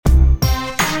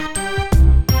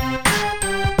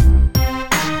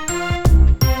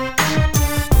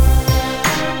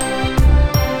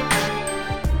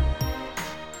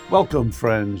Welcome,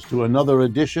 friends, to another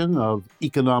edition of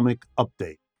Economic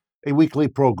Update, a weekly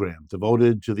program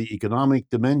devoted to the economic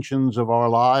dimensions of our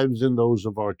lives and those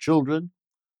of our children.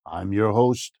 I'm your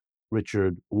host,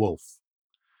 Richard Wolff.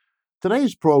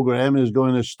 Today's program is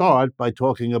going to start by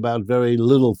talking about very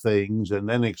little things and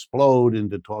then explode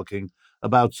into talking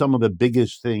about some of the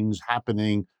biggest things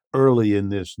happening early in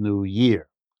this new year.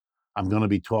 I'm going to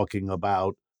be talking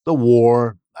about the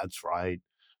war, that's right,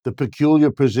 the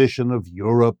peculiar position of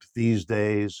Europe these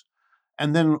days,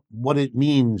 and then what it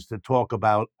means to talk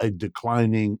about a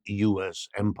declining U.S.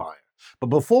 empire.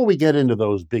 But before we get into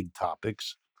those big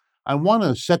topics, I want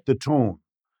to set the tone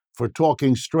for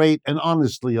talking straight and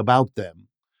honestly about them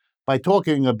by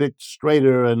talking a bit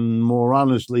straighter and more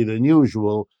honestly than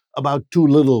usual about two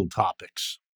little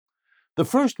topics. The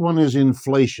first one is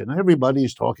inflation.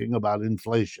 Everybody's talking about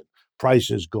inflation.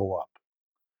 Prices go up.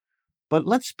 But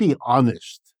let's be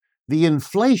honest. The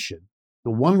inflation,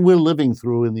 the one we're living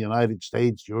through in the United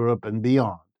States, Europe, and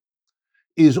beyond,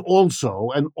 is also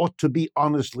and ought to be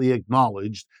honestly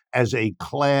acknowledged as a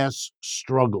class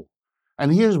struggle.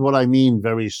 And here's what I mean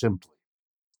very simply.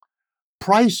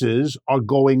 Prices are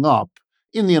going up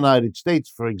in the United States,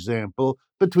 for example,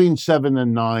 between 7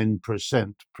 and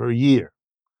 9% per year.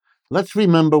 Let's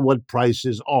remember what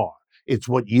prices are. It's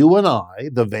what you and I,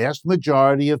 the vast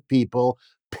majority of people,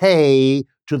 pay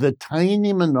to the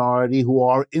tiny minority who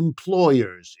are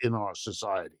employers in our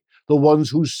society, the ones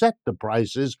who set the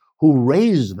prices, who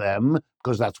raise them,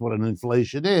 because that's what an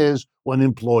inflation is when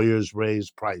employers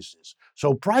raise prices.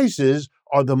 So prices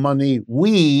are the money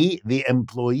we, the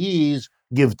employees,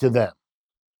 give to them.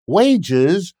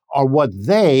 Wages are what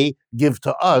they give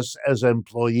to us as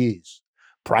employees.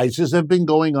 Prices have been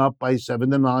going up by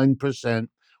 7 to 9%.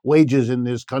 Wages in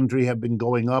this country have been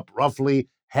going up roughly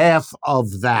half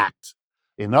of that.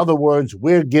 In other words,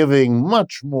 we're giving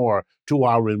much more to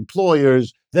our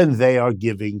employers than they are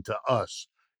giving to us.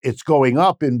 It's going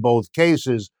up in both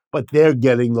cases, but they're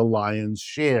getting the lion's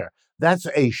share. That's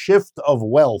a shift of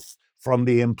wealth from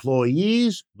the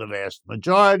employees, the vast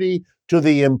majority, to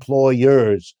the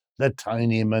employers, the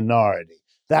tiny minority.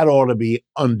 That ought to be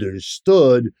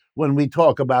understood when we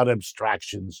talk about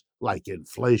abstractions like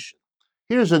inflation.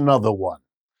 Here's another one.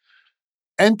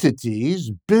 Entities,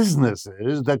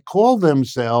 businesses that call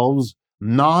themselves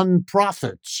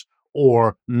non-profits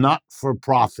or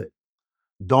not-for-profit.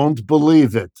 Don't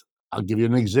believe it. I'll give you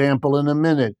an example in a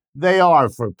minute. They are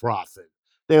for profit.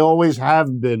 They always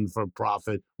have been for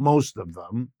profit, most of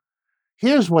them.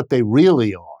 Here's what they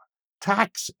really are.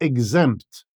 Tax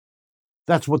exempt.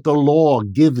 That's what the law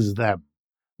gives them.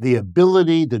 The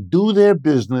ability to do their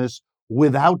business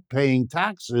without paying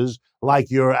taxes like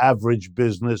your average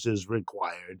business is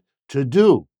required to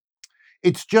do.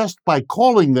 It's just by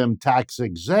calling them tax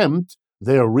exempt,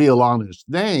 their real honest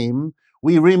name,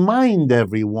 we remind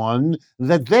everyone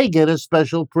that they get a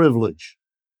special privilege.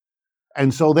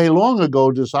 And so they long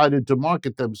ago decided to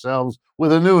market themselves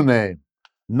with a new name,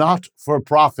 not for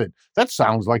profit. That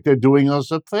sounds like they're doing us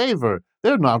a favor.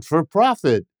 They're not for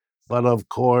profit. But of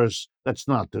course, that's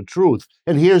not the truth.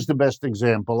 And here's the best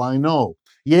example I know.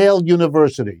 Yale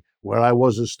University, where I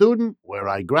was a student, where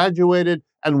I graduated,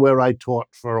 and where I taught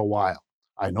for a while.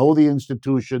 I know the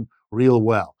institution real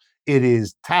well. It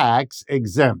is tax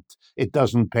exempt. It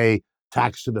doesn't pay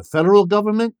tax to the federal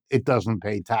government, it doesn't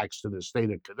pay tax to the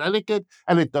state of Connecticut,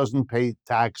 and it doesn't pay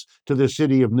tax to the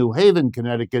city of New Haven,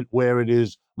 Connecticut, where it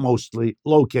is mostly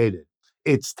located.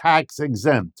 It's tax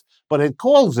exempt, but it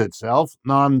calls itself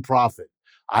nonprofit.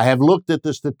 I have looked at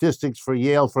the statistics for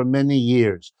Yale for many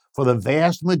years. For the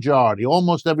vast majority,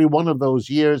 almost every one of those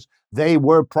years, they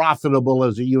were profitable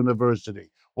as a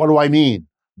university. What do I mean?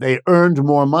 They earned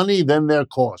more money than their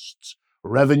costs.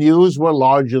 Revenues were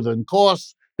larger than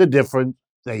costs. The difference,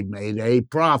 they made a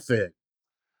profit.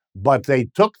 But they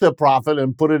took the profit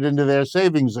and put it into their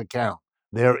savings account,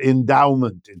 their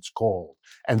endowment, it's called.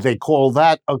 And they call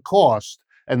that a cost.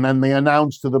 And then they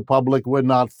announce to the public, we're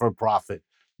not for profit.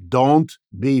 Don't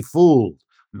be fooled.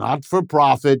 Not for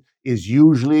profit is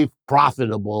usually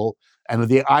profitable. And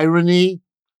the irony,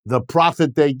 the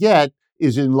profit they get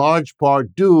is in large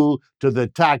part due to the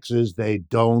taxes they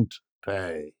don't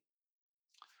pay.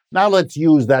 Now let's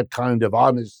use that kind of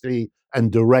honesty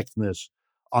and directness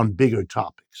on bigger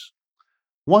topics.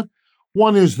 One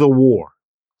is the war.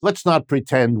 Let's not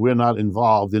pretend we're not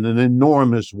involved in an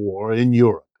enormous war in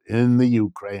Europe, in the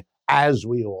Ukraine, as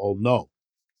we all know.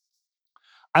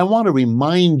 I want to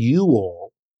remind you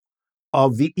all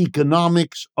of the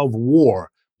economics of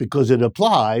war because it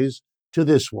applies to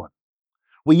this one.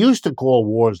 We used to call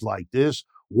wars like this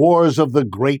wars of the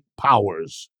great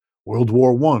powers. World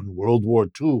War One, World War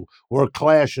Two were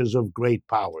clashes of great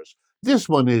powers. This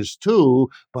one is too,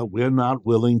 but we're not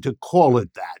willing to call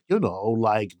it that,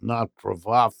 like not for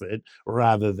profit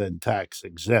rather than tax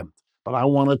exempt. But I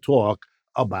want to talk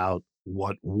about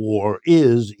what war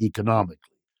is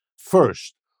economically.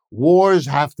 First, wars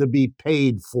have to be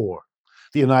paid for.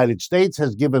 The United States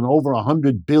has given over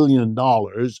 $100 billion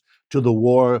to the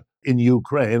war in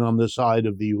Ukraine on the side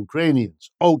of the Ukrainians.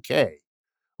 Okay,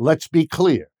 let's be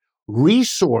clear.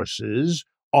 Resources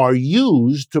are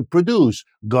used to produce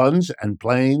guns and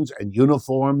planes and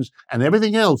uniforms and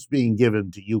everything else being given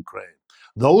to Ukraine.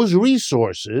 Those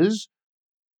resources,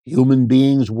 human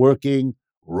beings working,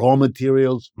 raw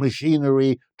materials,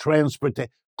 machinery, transportation,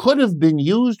 could have been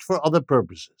used for other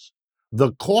purposes.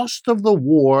 The cost of the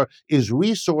war is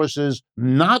resources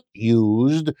not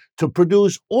used to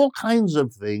produce all kinds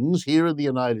of things here in the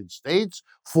United States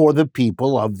for the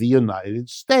people of the United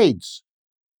States.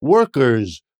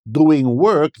 Workers doing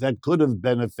work that could have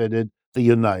benefited the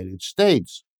United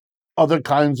States. Other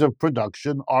kinds of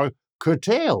production are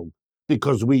curtailed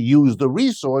because we use the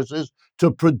resources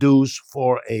to produce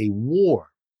for a war.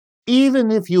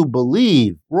 Even if you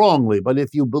believe, wrongly, but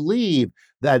if you believe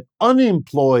that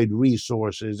unemployed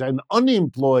resources and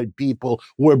unemployed people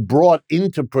were brought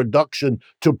into production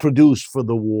to produce for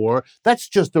the war, that's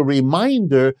just a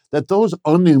reminder that those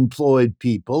unemployed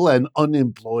people and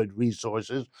unemployed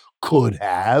resources could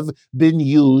have been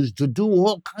used to do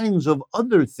all kinds of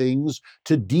other things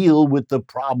to deal with the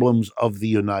problems of the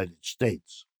United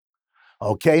States.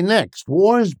 Okay, next,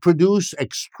 wars produce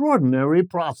extraordinary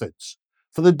profits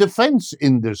for the defense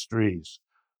industries,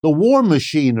 the war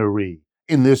machinery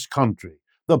in this country,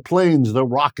 the planes, the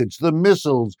rockets, the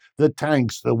missiles, the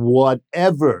tanks, the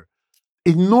whatever.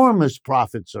 Enormous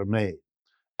profits are made.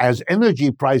 As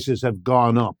energy prices have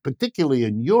gone up, particularly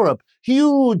in Europe,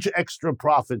 huge extra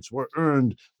profits were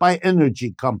earned by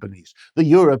energy companies. The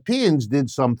Europeans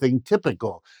did something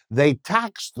typical. They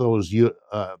taxed those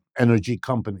energy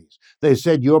companies. They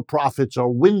said, your profits are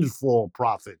windfall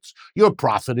profits. You're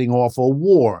profiting off a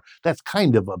war. That's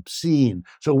kind of obscene.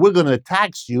 So we're going to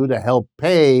tax you to help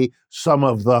pay some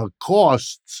of the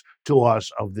costs to us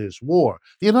of this war.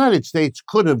 The United States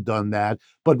could have done that,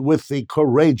 but with the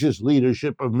courageous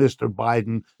leadership of Mr.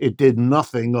 Biden, it did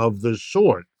nothing of the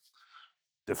sort.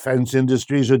 Defense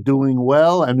industries are doing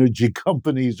well, energy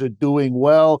companies are doing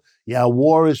well. Yeah,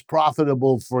 war is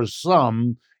profitable for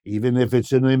some, even if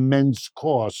it's an immense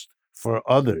cost for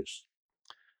others.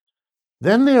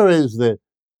 Then there is the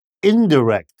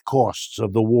indirect costs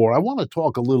of the war. I want to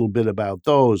talk a little bit about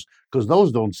those because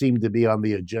those don't seem to be on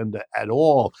the agenda at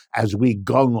all as we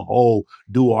gung ho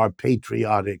do our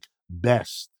patriotic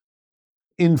best.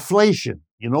 Inflation.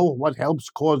 You know what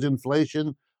helps cause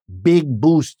inflation? Big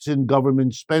boosts in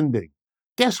government spending.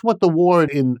 Guess what the war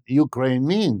in Ukraine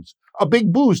means? A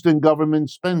big boost in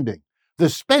government spending. The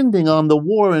spending on the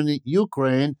war in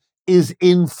Ukraine is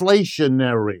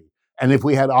inflationary. And if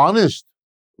we had honest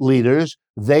leaders,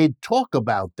 they'd talk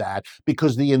about that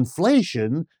because the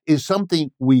inflation is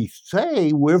something we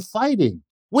say we're fighting.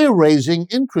 We're raising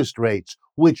interest rates,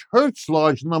 which hurts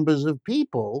large numbers of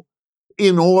people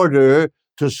in order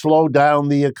to slow down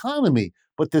the economy.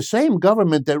 But the same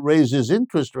government that raises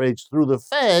interest rates through the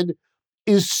Fed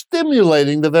is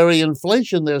stimulating the very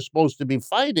inflation they're supposed to be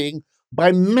fighting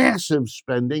by massive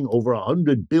spending, over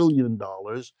 $100 billion,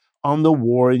 on the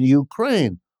war in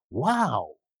Ukraine.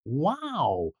 Wow.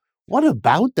 Wow. What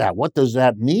about that? What does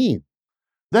that mean?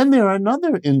 Then there are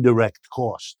another indirect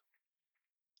cost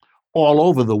all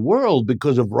over the world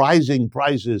because of rising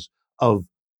prices of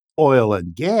oil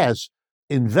and gas.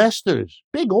 Investors,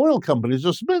 big oil companies,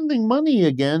 are spending money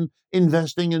again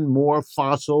investing in more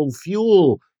fossil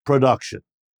fuel production.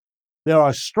 There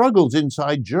are struggles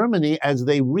inside Germany as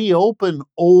they reopen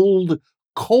old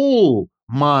coal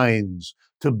mines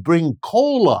to bring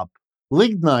coal up.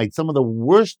 Lignite, some of the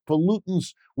worst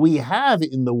pollutants we have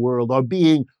in the world, are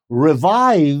being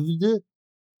revived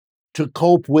to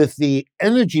cope with the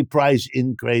energy price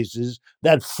increases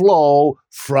that flow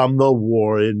from the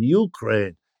war in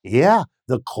Ukraine. Yeah,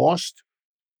 the cost,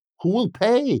 who will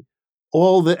pay?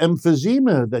 All the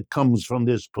emphysema that comes from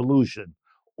this pollution,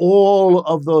 all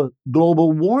of the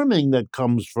global warming that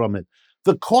comes from it.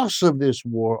 The costs of this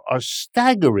war are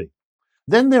staggering.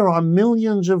 Then there are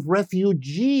millions of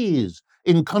refugees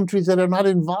in countries that are not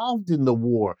involved in the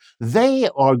war. They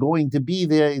are going to be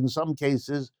there in some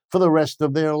cases for the rest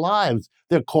of their lives.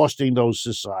 They're costing those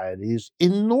societies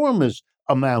enormous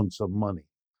amounts of money.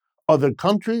 Other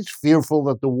countries, fearful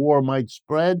that the war might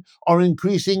spread, are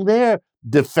increasing their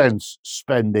defense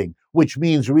spending. which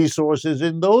means resources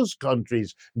in those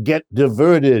countries get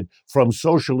diverted from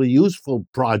socially useful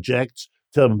projects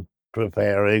to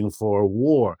preparing for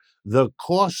war. The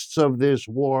costs of this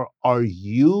war are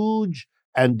huge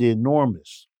and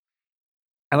enormous.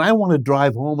 And I want to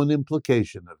drive home an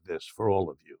implication of this for all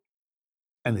of you.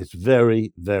 And it's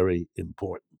very, very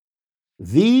important.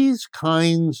 These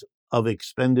kinds of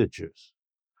expenditures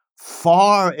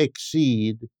far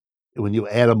exceed, when you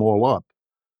add them all up,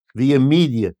 the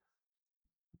immediate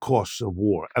costs of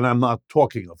war. And I'm not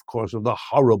talking, of course, of the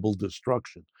horrible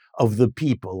destruction of the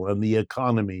people and the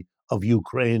economy of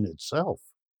Ukraine itself.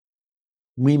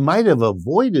 We might have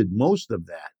avoided most of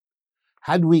that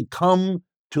had we come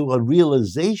to a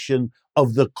realization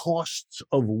of the costs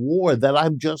of war that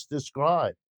I've just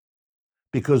described,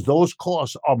 because those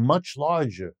costs are much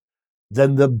larger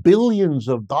than the billions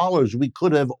of dollars we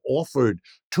could have offered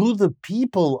to the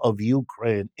people of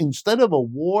Ukraine. Instead of a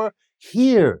war,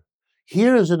 here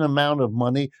is an amount of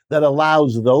money that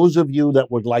allows those of you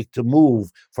that would like to move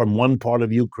from one part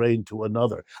of Ukraine to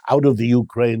another, out of the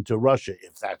Ukraine to Russia,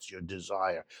 if that's your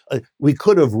desire. We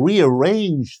could have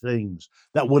rearranged things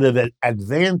that would have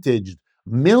advantaged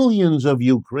millions of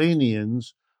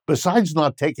Ukrainians, besides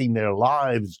not taking their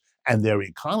lives and their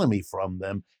economy from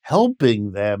them,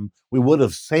 helping them. We would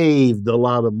have saved a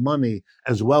lot of money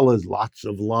as well as lots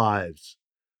of lives.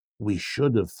 We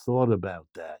should have thought about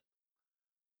that.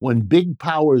 When big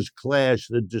powers clash,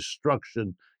 the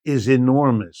destruction is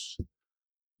enormous,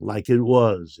 like it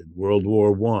was in World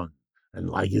War I and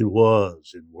like it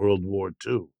was in World War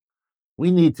II.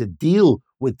 We need to deal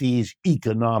with these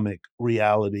economic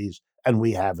realities, and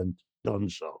we haven't done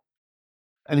so.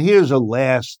 And here's a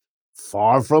last,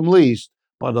 far from least,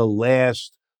 but a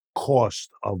last cost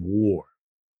of war.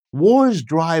 Wars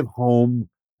drive home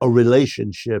a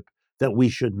relationship that we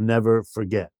should never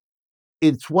forget.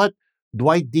 It's what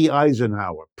Dwight D.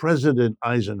 Eisenhower, President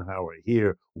Eisenhower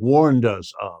here, warned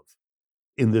us of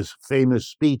in this famous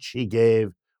speech he gave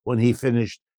when he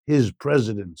finished his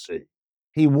presidency.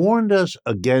 He warned us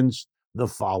against the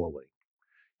following.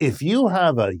 If you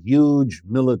have a huge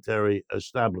military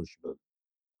establishment,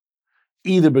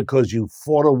 either because you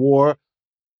fought a war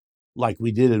like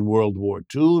we did in World War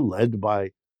II, led by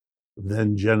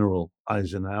then General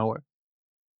Eisenhower,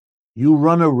 you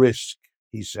run a risk,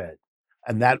 he said.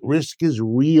 And that risk is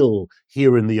real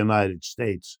here in the United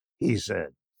States, he said.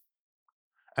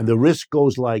 And the risk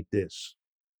goes like this.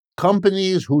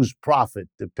 Companies whose profit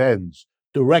depends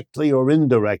directly or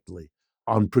indirectly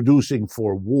on producing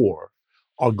for war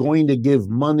are going to give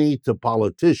money to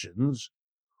politicians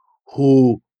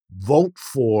who vote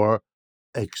for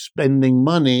expending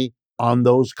money on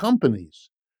those companies.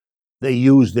 They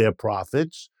use their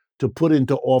profits to put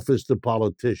into office the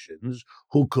politicians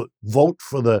who could vote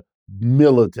for the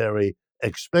military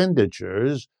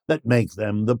expenditures that make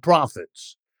them the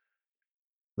profits.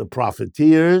 The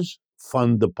profiteers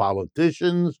fund the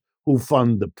politicians, who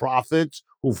fund the profits,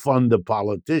 who fund the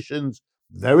politicians.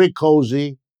 Very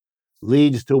cozy,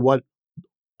 leads to what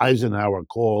Eisenhower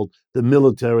called the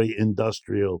military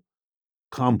industrial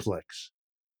complex.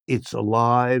 It's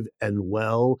alive and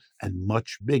well and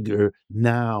much bigger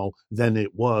now than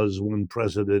it was when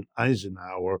President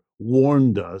Eisenhower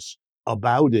warned us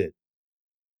about it.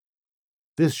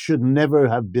 This should never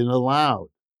have been allowed.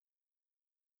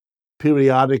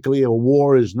 Periodically, a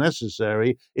war is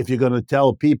necessary if you're going to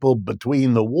tell people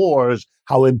between the wars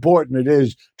how important it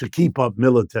is to keep up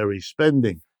military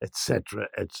spending, etc.,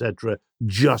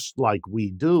 just like we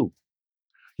do.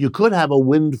 You could have a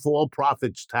windfall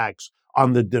profits tax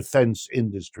on the defense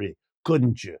industry,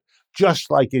 couldn't you?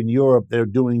 Just like in Europe, they're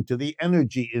doing to the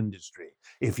energy industry.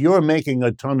 If you're making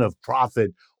a ton of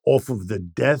profit off of the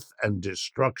death and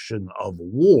destruction of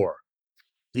war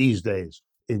these days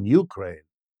in Ukraine,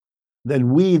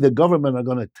 then we, the government, are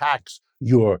going to tax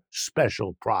your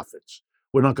special profits.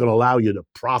 We're not going to allow you to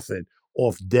profit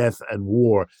off death and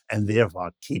war and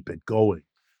therefore keep it going.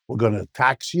 We're going to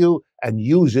tax you and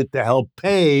use it to help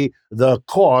pay the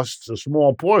costs, a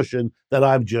small portion that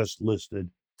I've just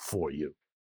listed for you.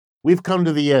 We've come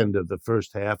to the end of the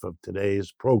first half of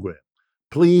today's program.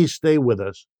 Please stay with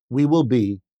us. We will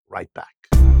be right back.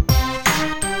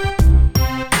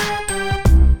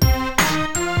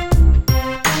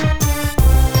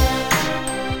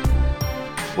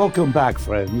 Welcome back,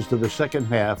 friends, to the second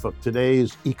half of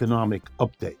today's economic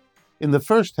update. In the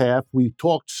first half, we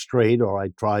talked straight, or I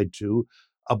tried to,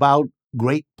 about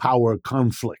great power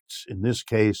conflicts. In this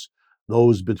case,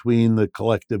 those between the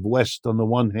collective West on the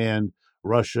one hand,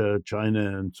 Russia,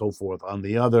 China, and so forth on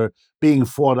the other, being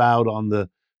fought out on the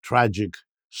tragic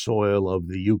soil of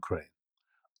the Ukraine.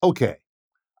 Okay,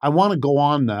 I want to go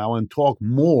on now and talk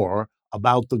more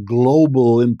about the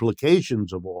global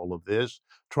implications of all of this,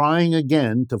 trying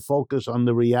again to focus on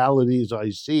the realities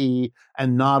I see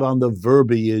and not on the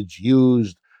verbiage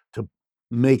used to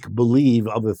make believe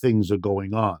other things are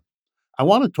going on. I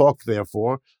want to talk,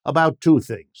 therefore, about two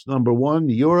things. Number one,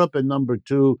 Europe, and number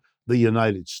two, the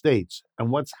United States, and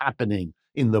what's happening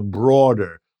in the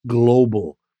broader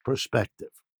global perspective.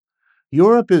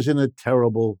 Europe is in a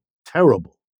terrible,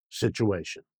 terrible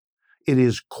situation. It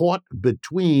is caught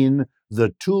between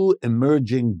the two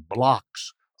emerging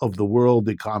blocs of the world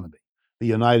economy, the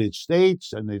United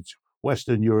States and its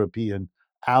Western European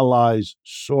allies,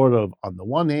 sort of on the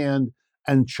one hand,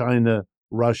 and China,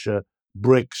 Russia,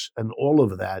 BRICS, and all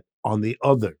of that on the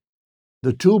other.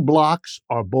 The two blocs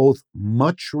are both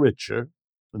much richer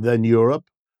than Europe,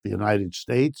 the United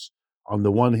States, on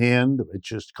the one hand, the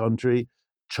richest country,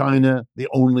 China, the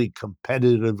only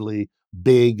competitively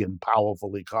big and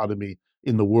powerful economy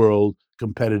in the world,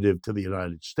 competitive to the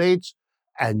United States,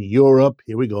 and Europe,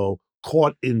 here we go,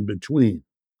 caught in between.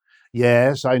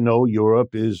 Yes, I know Europe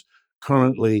is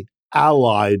currently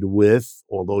allied with,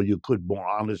 although you could more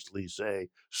honestly say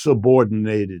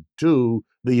subordinated to,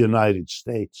 the United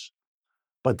States.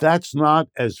 But that's not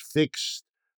as fixed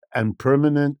and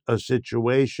permanent a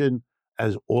situation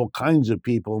as all kinds of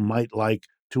people might like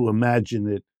to imagine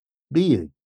it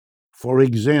being. For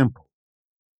example,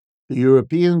 the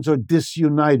Europeans are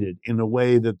disunited in a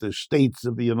way that the states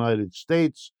of the United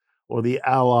States or the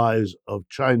allies of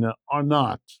China are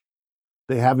not.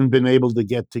 They haven't been able to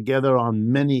get together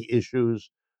on many issues,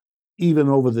 even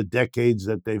over the decades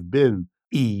that they've been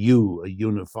EU, a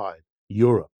unified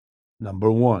Europe. Number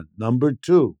one. Number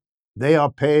two, they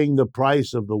are paying the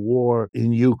price of the war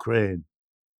in Ukraine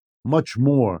much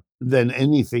more than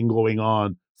anything going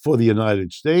on for the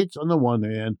United States on the one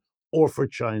hand or for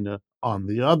China on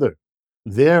the other.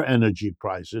 Their energy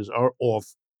prices are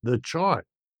off the chart.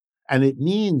 And it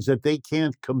means that they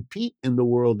can't compete in the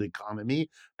world economy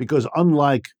because,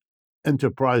 unlike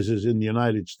enterprises in the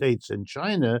United States and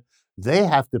China, they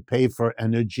have to pay for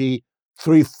energy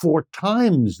 3, 4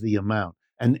 times the amount.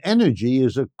 And energy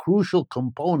is a crucial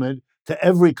component to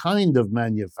every kind of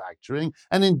manufacturing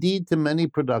and indeed to many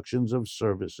productions of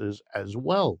services as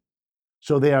well.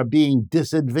 So they are being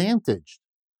disadvantaged.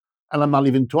 And I'm not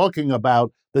even talking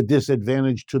about the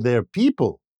disadvantage to their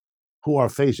people who are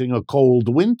facing a cold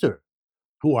winter,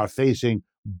 who are facing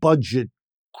budget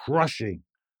crushing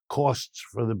costs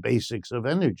for the basics of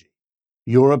energy.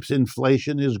 Europe's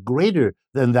inflation is greater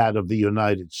than that of the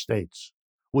United States,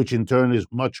 which in turn is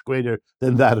much greater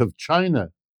than that of China.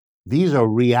 These are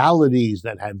realities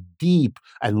that have deep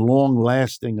and long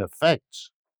lasting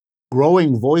effects.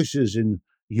 Growing voices in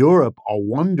Europe are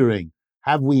wondering,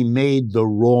 have we made the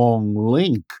wrong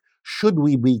link? Should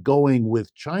we be going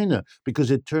with China?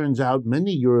 Because it turns out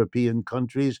many European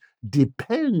countries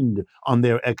depend on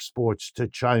their exports to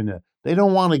China. They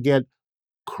don't want to get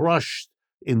crushed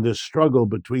in the struggle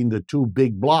between the two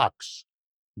big blocs,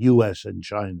 US and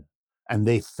China. And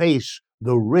they face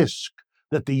the risk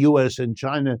that the US and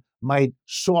China might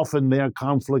soften their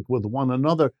conflict with one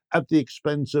another at the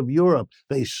expense of Europe.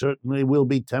 They certainly will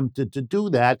be tempted to do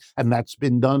that, and that's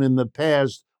been done in the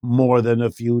past more than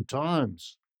a few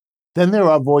times. Then there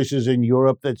are voices in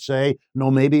Europe that say,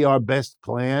 no, maybe our best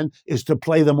plan is to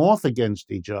play them off against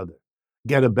each other,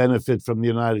 get a benefit from the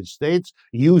United States,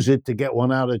 use it to get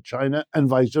one out of China, and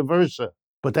vice versa.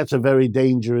 But that's a very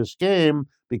dangerous game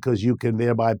because you can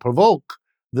thereby provoke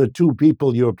the two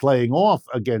people you're playing off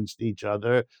against each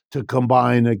other to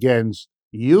combine against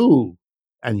you.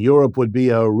 And Europe would be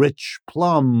a rich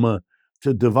plum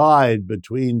to divide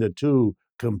between the two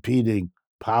competing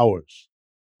powers.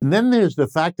 And then there's the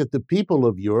fact that the people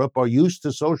of Europe are used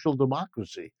to social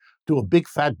democracy, to a big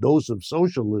fat dose of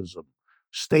socialism,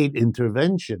 state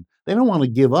intervention. They don't want to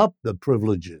give up the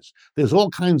privileges. There's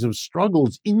all kinds of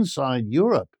struggles inside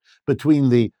Europe between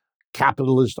the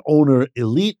capitalist owner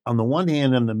elite on the one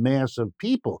hand and the mass of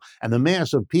people. And the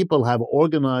mass of people have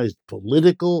organized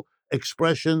political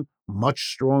expression,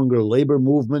 much stronger labor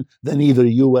movement than either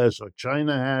US or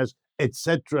China has,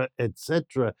 etc.,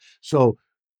 etc. So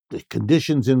the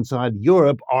conditions inside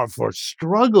Europe are for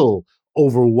struggle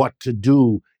over what to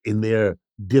do in their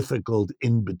difficult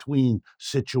in between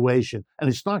situation. And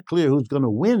it's not clear who's going to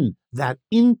win that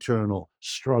internal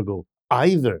struggle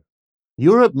either.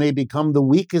 Europe may become the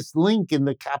weakest link in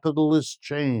the capitalist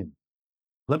chain.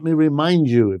 Let me remind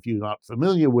you, if you're not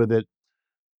familiar with it,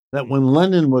 that when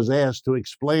Lenin was asked to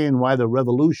explain why the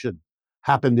revolution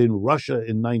happened in Russia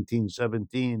in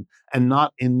 1917 and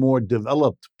not in more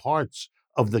developed parts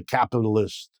of the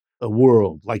capitalist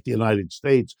world, like the United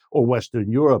States or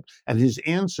Western Europe. And his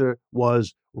answer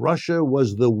was Russia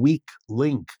was the weak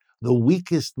link, the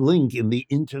weakest link in the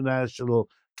international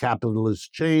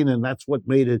capitalist chain. And that's what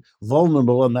made it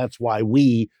vulnerable. And that's why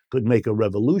we could make a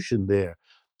revolution there.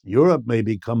 Europe may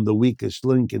become the weakest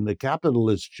link in the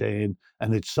capitalist chain,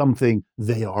 and it's something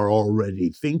they are already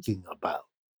thinking about.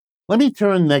 Let me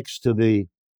turn next to the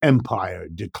empire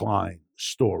decline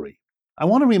story. I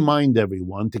want to remind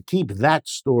everyone to keep that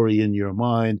story in your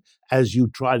mind as you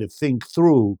try to think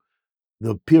through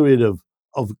the period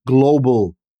of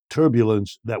global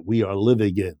turbulence that we are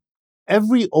living in.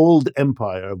 Every old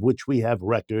empire of which we have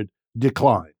record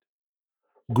declined.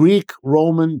 Greek,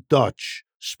 Roman, Dutch,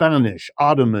 Spanish,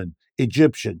 Ottoman,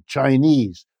 Egyptian,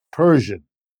 Chinese, Persian,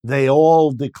 they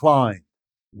all declined.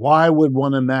 Why would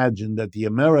one imagine that the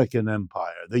American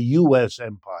empire, the US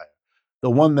empire, the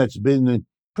one that's been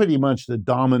pretty much the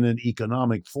dominant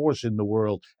economic force in the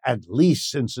world, at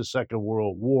least since the Second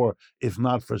World War, if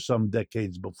not for some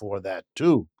decades before that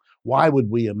too, why would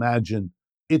we imagine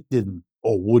it didn't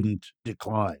or wouldn't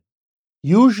decline?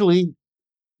 Usually,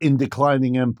 in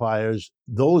declining empires,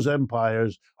 those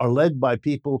empires are led by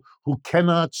people who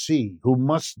cannot see, who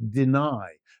must deny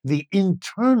the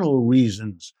internal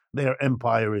reasons their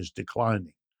empire is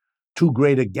declining. Too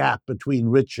great a gap between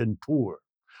rich and poor,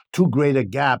 too great a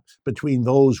gap between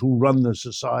those who run the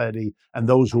society and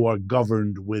those who are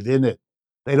governed within it.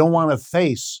 They don't want to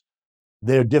face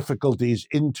their difficulties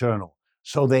internal,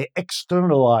 so they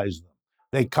externalize them.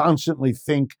 They constantly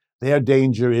think their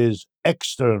danger is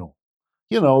external.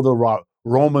 The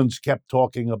Romans kept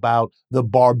talking about the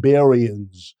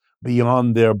barbarians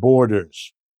beyond their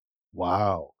borders.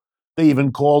 Wow. They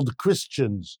even called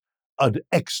Christians an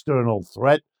external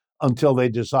threat until they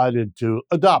decided to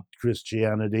adopt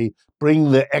Christianity,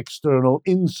 bring the external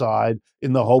inside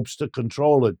in the hopes to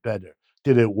control it better.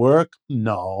 Did it work?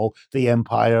 No.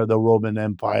 The Roman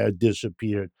Empire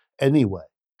disappeared anyway.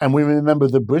 And we remember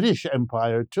the British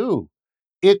Empire too.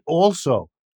 It also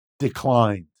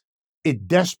declined. It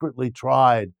desperately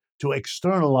tried to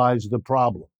externalize the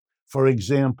problem. For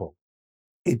example,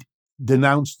 it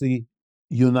denounced the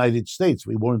United States.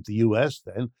 We weren't the US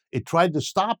then. It tried to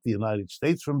stop the United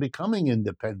States from becoming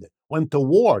independent, went to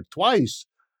war twice,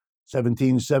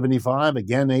 1775,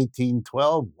 again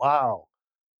 1812. Wow.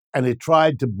 And it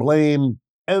tried to blame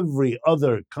every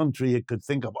other country it could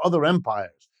think of, other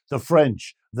empires, the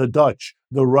French, the Dutch,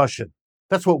 the Russian.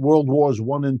 That's what World Wars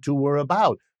I and II were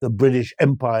about. The British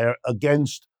Empire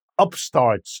against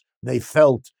upstarts they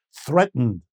felt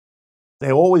threatened.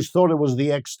 They always thought it was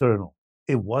the external.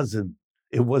 It wasn't.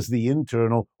 It was the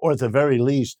internal, or at the very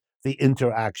least, the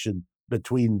interaction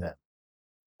between them.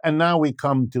 And now we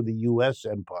come to the US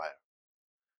empire.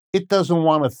 It doesn't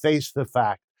want to face the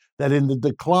fact that in the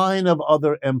decline of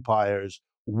other empires,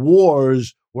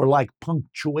 wars were like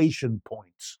punctuation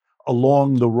points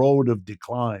along the road of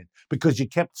decline because you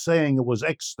kept saying it was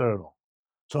external.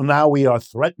 So now we are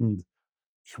threatened,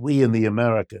 we in the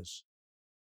Americas,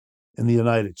 in the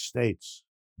United States,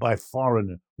 by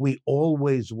foreigner. We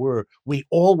always were. We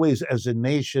always, as a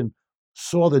nation,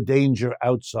 saw the danger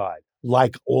outside,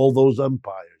 like all those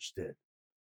empires did.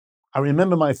 I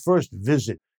remember my first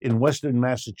visit in Western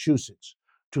Massachusetts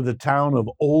to the town of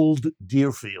Old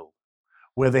Deerfield,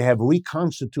 where they have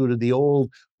reconstituted the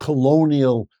old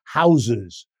colonial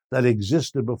houses that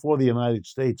existed before the United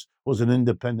States was an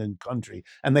independent country.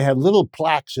 And they have little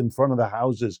plaques in front of the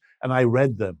houses, and I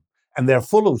read them. And they're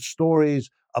full of stories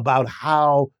about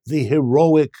how the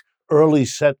heroic early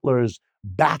settlers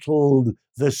battled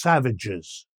the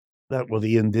savages. That were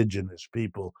the indigenous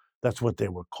people. That's what they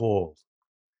were called.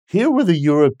 Here were the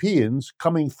Europeans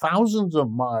coming thousands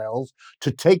of miles to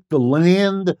take the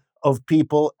land of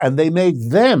people, and they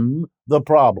made them the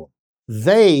problem.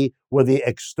 They were the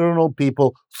external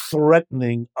people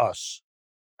threatening us.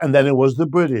 And then it was the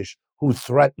British who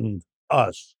threatened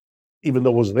us, even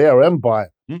though it was their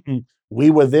empire. We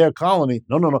were their colony.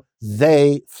 No, no, no.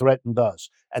 They threatened us.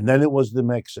 And then it was the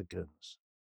Mexicans,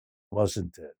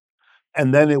 wasn't it?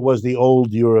 And then it was the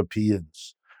old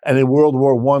Europeans. And in World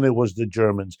War I, it was the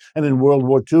Germans. And in World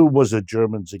War II, it was the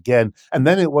Germans again. And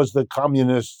then it was the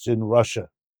communists in Russia.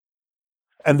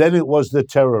 And then it was the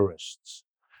terrorists.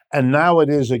 And now it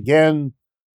is again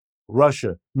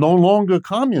Russia, no longer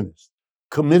communist,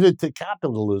 committed to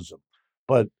capitalism.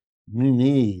 But we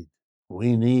need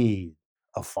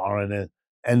a foreign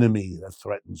enemy that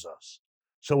threatens us.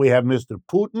 So we have Mr.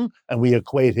 Putin, and we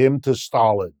equate him to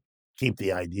Stalin. Keep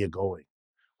the idea going.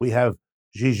 We have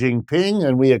Xi Jinping,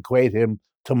 and we equate him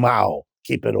to Mao.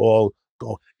 Keep it all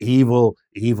go. Evil,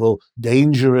 evil,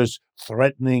 dangerous,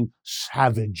 threatening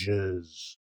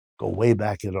savages. go way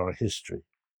back in our history.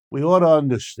 We ought to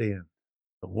understand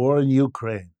the war in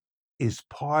Ukraine is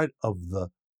part of the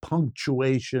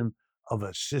punctuation of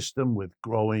a system with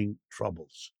growing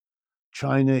troubles.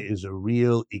 China is a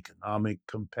real economic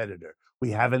competitor. We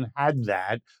haven't had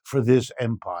that for this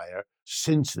empire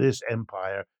since this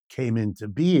empire came into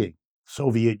being.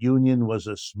 Soviet Union was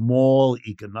a small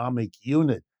economic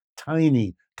unit,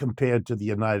 tiny compared to the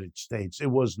United States. It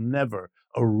was never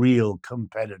a real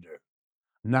competitor.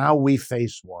 Now we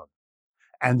face one,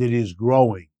 and it is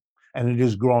growing, and it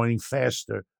is growing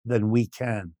faster than we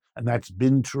can. And that's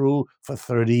been true for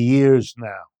 30 years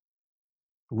now.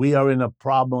 We are in a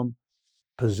problem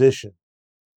position.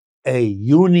 A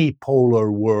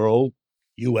unipolar world,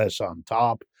 US on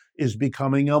top, is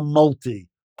becoming a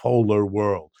multipolar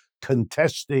world,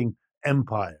 contesting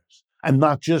empires. And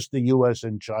not just the US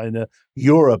and China,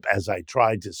 Europe, as I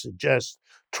tried to suggest,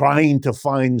 trying to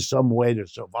find some way to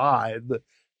survive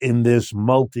in this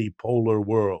multipolar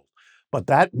world. But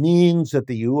that means that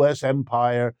the US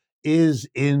empire is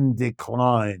in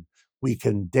decline. We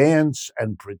can dance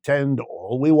and pretend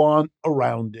all we want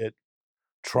around it,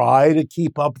 try to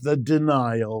keep up the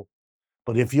denial.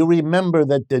 But if you remember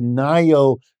that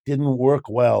denial didn't work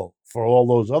well for all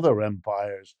those other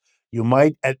empires, you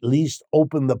might at least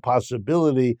open the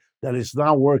possibility that it's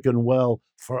not working well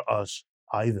for us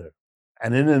either.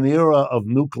 And in an era of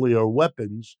nuclear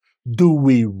weapons, do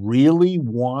we really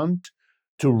want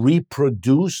to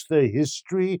reproduce the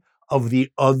history of the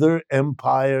other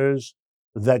empires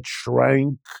that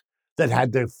shrank, that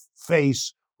had to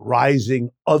face rising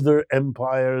other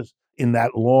empires in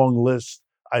that long list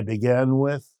I began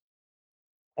with?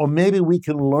 Or maybe we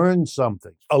can learn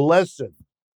something, a lesson.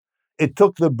 It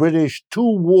took the British 2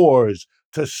 wars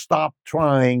to stop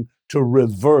trying to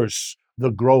reverse the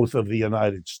growth of the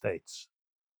United States.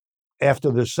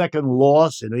 After the second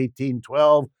loss in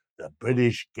 1812, the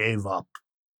British gave up.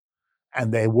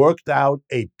 And they worked out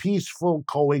a peaceful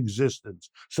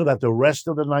coexistence so that the rest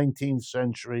of the 19th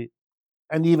century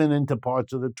and even into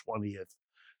parts of the 20th,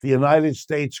 the United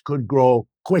States could grow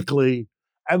quickly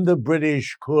and the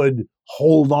British could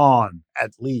hold on,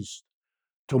 at least,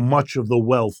 to much of the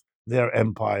wealth their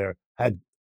empire had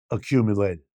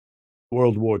accumulated.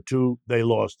 World War II, they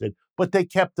lost it, but they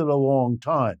kept it a long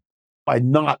time by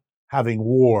not having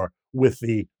war with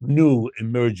the new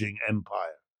emerging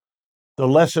empire. The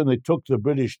lesson it took the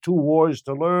British 2 wars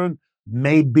to learn,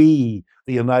 maybe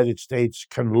the United States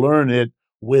can learn it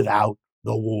without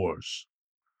the wars.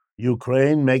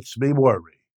 Ukraine makes me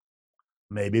worry.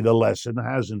 Maybe the lesson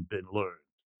hasn't been learned.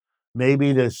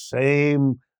 Maybe the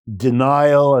same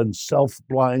denial and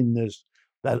self-blindness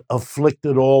that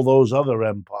afflicted all those other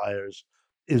empires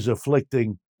is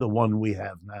afflicting the one we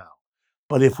have now.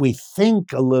 But if we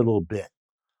think a little bit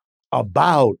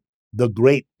about the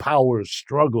great power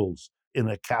struggles in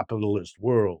a capitalist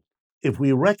world, if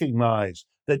we recognize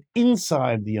that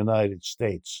inside the United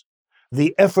States,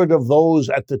 the effort of those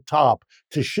at the top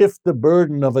to shift the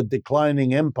burden of a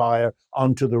declining empire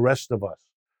onto the rest of us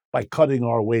by cutting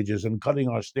our wages and cutting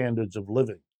our standards of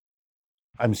living.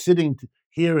 I'm sitting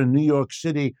here in New York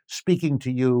City speaking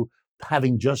to you,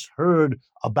 having just heard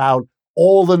about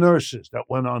all the nurses that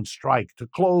went on strike to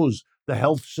close the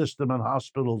health system and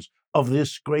hospitals of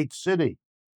this great city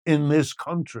in this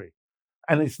country.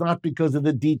 And it's not because of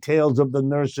the details of the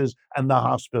nurses and the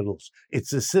hospitals.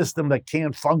 It's a system that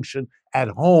can't function at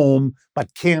home,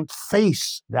 but can't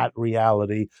face that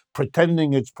reality,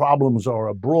 pretending its problems are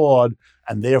abroad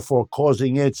and therefore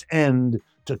causing its end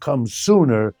to come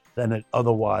sooner than it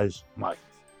otherwise might.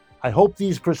 I hope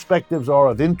these perspectives are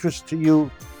of interest to you,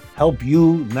 help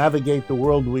you navigate the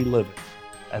world we live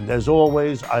in. And as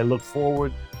always, I look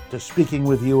forward to speaking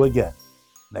with you again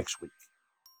next week.